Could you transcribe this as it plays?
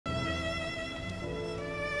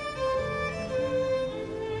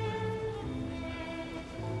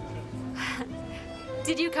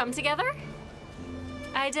Did you come together?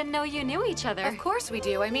 I didn't know you knew each other. Of course we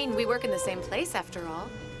do. I mean, we work in the same place after all.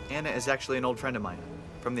 Anna is actually an old friend of mine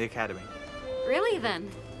from the academy. Really,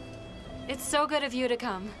 then? It's so good of you to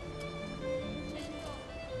come.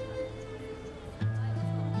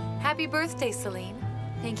 Happy birthday, Celine.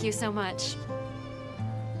 Thank you so much.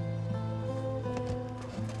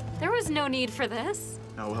 There was no need for this.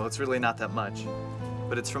 Oh, well, it's really not that much,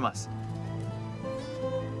 but it's from us.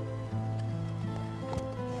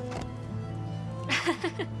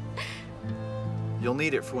 You'll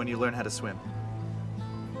need it for when you learn how to swim.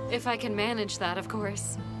 If I can manage that, of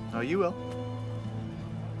course. Oh, you will.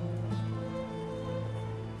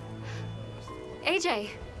 AJ,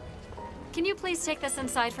 can you please take this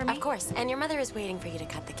inside for me? Of course, and your mother is waiting for you to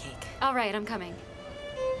cut the cake. All right, I'm coming.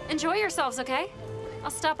 Enjoy yourselves, okay?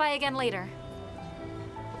 I'll stop by again later.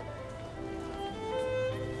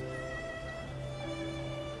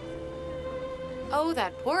 Oh,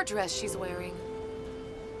 that poor dress she's wearing.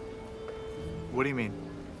 What do you mean?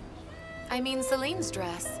 I mean Celine's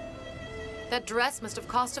dress. That dress must have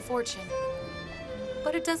cost a fortune.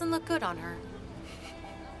 But it doesn't look good on her.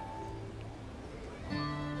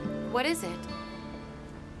 What is it?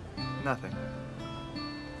 Nothing.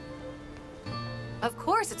 Of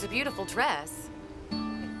course, it's a beautiful dress.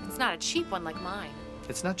 It's not a cheap one like mine.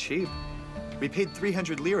 It's not cheap. We paid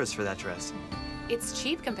 300 liras for that dress. It's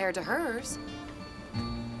cheap compared to hers.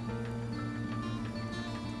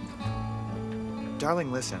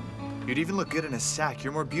 Darling, listen. You'd even look good in a sack.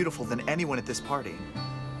 You're more beautiful than anyone at this party.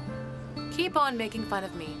 Keep on making fun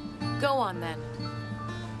of me. Go on, then.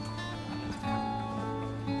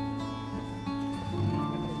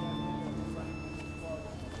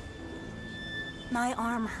 My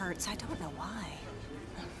arm hurts. I don't know why.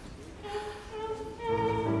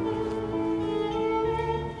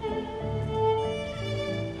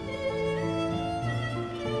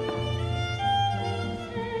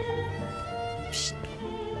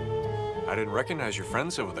 I didn't recognize your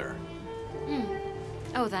friends over there.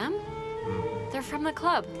 Oh, them? They're from the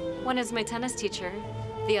club. One is my tennis teacher.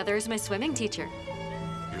 The other is my swimming teacher.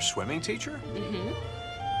 Your swimming teacher?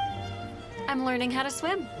 I'm learning how to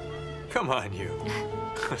swim. Come on, you.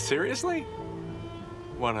 Seriously?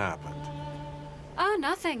 What happened? Oh,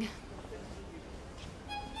 nothing.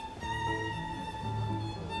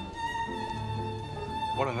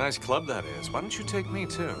 What a nice club that is. Why don't you take me,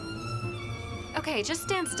 too? Okay, just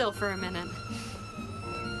stand still for a minute.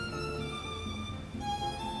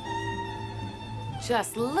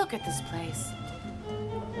 Just look at this place.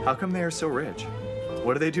 How come they are so rich?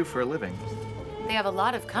 What do they do for a living? They have a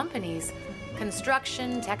lot of companies.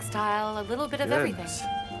 Construction, textile, a little bit of everything. Goodness.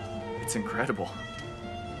 It's incredible.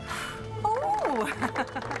 Oh!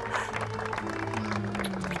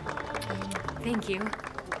 Thank you.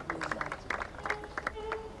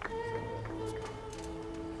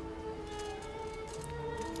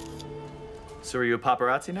 So are you a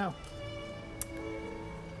paparazzi now?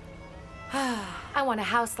 I want a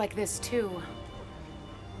house like this, too.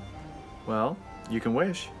 Well, you can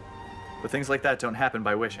wish. But things like that don't happen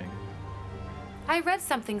by wishing. I read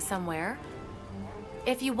something somewhere.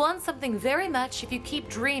 If you want something very much, if you keep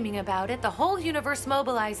dreaming about it, the whole universe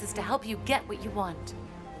mobilizes to help you get what you want.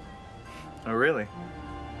 Oh, really?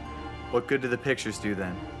 What good do the pictures do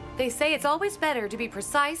then? They say it's always better to be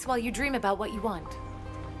precise while you dream about what you want.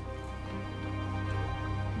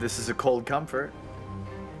 This is a cold comfort.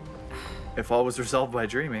 If all was resolved by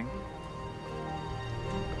dreaming.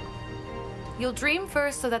 You'll dream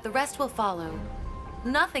first so that the rest will follow.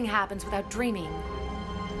 Nothing happens without dreaming.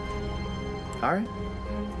 All right.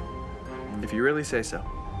 If you really say so.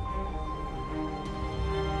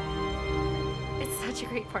 It's such a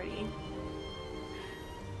great party.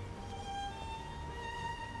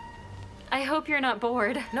 I hope you're not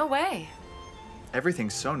bored. No way.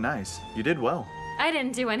 Everything's so nice. You did well. I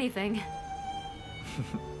didn't do anything.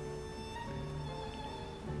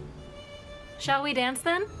 Shall we dance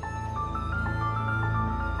then?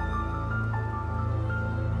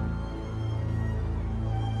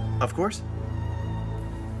 Of course.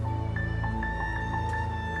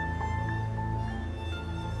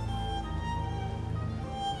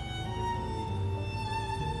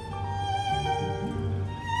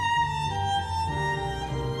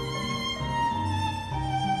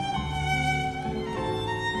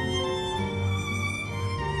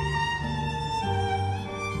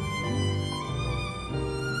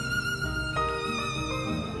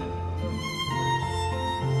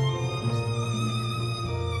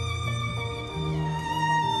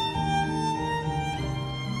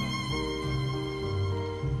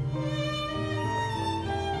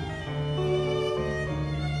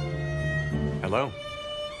 Hello.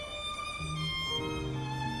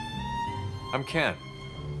 I'm Ken.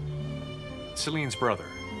 Celine's brother.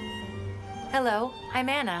 Hello, I'm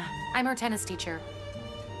Anna. I'm her tennis teacher.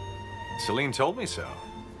 Celine told me so.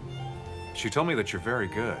 She told me that you're very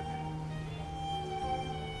good.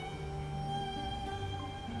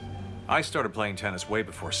 I started playing tennis way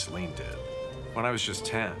before Celine did, when I was just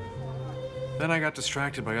 10. Then I got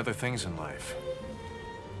distracted by other things in life.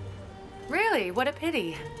 Really? What a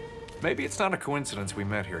pity. Maybe it's not a coincidence we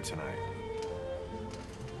met here tonight.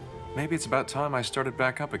 Maybe it's about time I started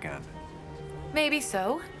back up again. Maybe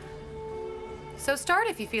so. So start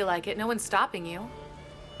if you feel like it. No one's stopping you.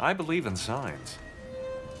 I believe in signs.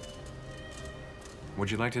 Would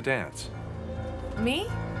you like to dance? Me?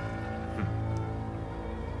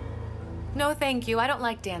 No, thank you. I don't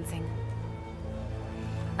like dancing.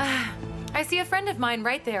 I see a friend of mine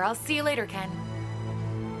right there. I'll see you later, Ken.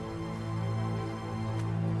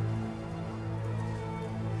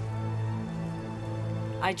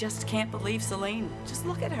 I just can't believe Celine. Just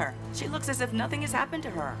look at her. She looks as if nothing has happened to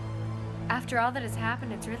her. After all that has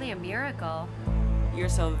happened, it's really a miracle. You're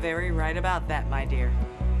so very right about that, my dear.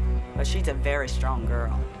 But she's a very strong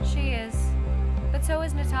girl. She is. But so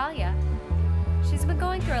is Natalia. She's been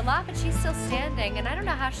going through a lot, but she's still standing, and I don't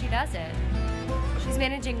know how she does it. She's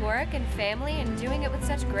managing work and family and doing it with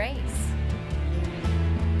such grace.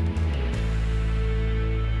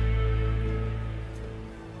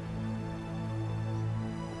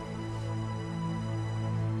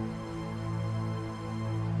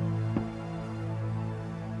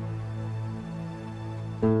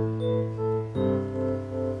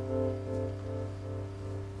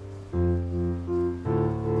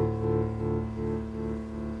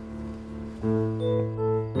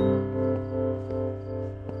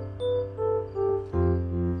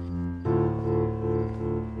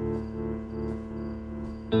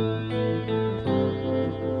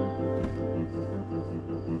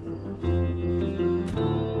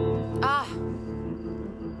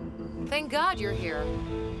 Thank God you're here.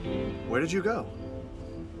 Where did you go?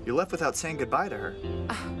 You left without saying goodbye to her.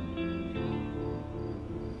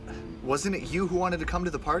 Wasn't it you who wanted to come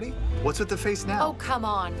to the party? What's with the face now? Oh, come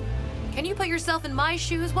on. Can you put yourself in my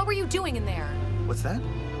shoes? What were you doing in there? What's that?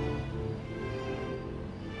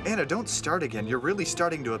 Anna, don't start again. You're really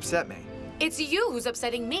starting to upset me. It's you who's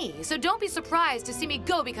upsetting me, so don't be surprised to see me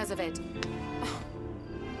go because of it.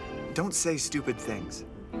 Don't say stupid things.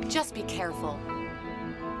 Just be careful.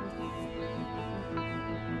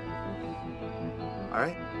 All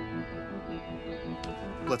right?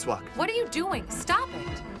 Let's walk. What are you doing? Stop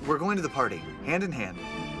it. We're going to the party, hand in hand.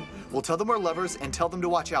 We'll tell them we're lovers and tell them to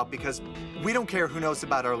watch out because we don't care who knows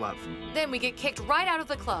about our love. Then we get kicked right out of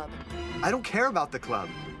the club. I don't care about the club.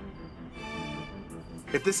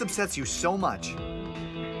 If this upsets you so much...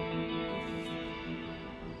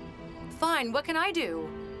 Fine, what can I do?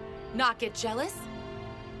 Not get jealous?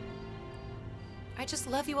 I just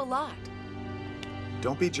love you a lot.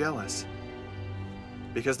 Don't be jealous.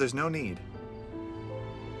 Because there's no need.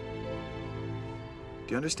 Do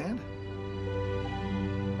you understand?